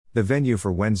The venue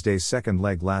for Wednesday's second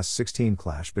leg last 16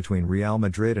 clash between Real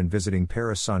Madrid and visiting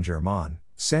Paris Saint-Germain,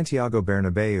 Santiago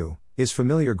Bernabeu, is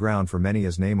familiar ground for many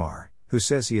as Neymar, who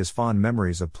says he has fond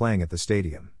memories of playing at the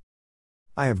stadium.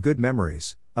 "I have good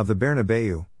memories of the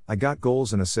Bernabeu. I got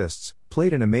goals and assists,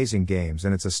 played in amazing games,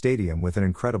 and it's a stadium with an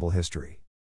incredible history.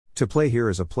 To play here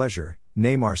is a pleasure,"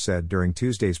 Neymar said during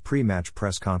Tuesday's pre-match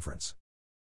press conference.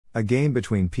 "A game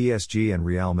between PSG and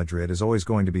Real Madrid is always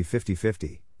going to be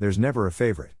 50-50, there's never a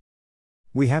favorite.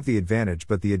 We have the advantage,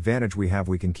 but the advantage we have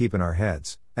we can keep in our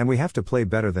heads, and we have to play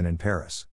better than in Paris.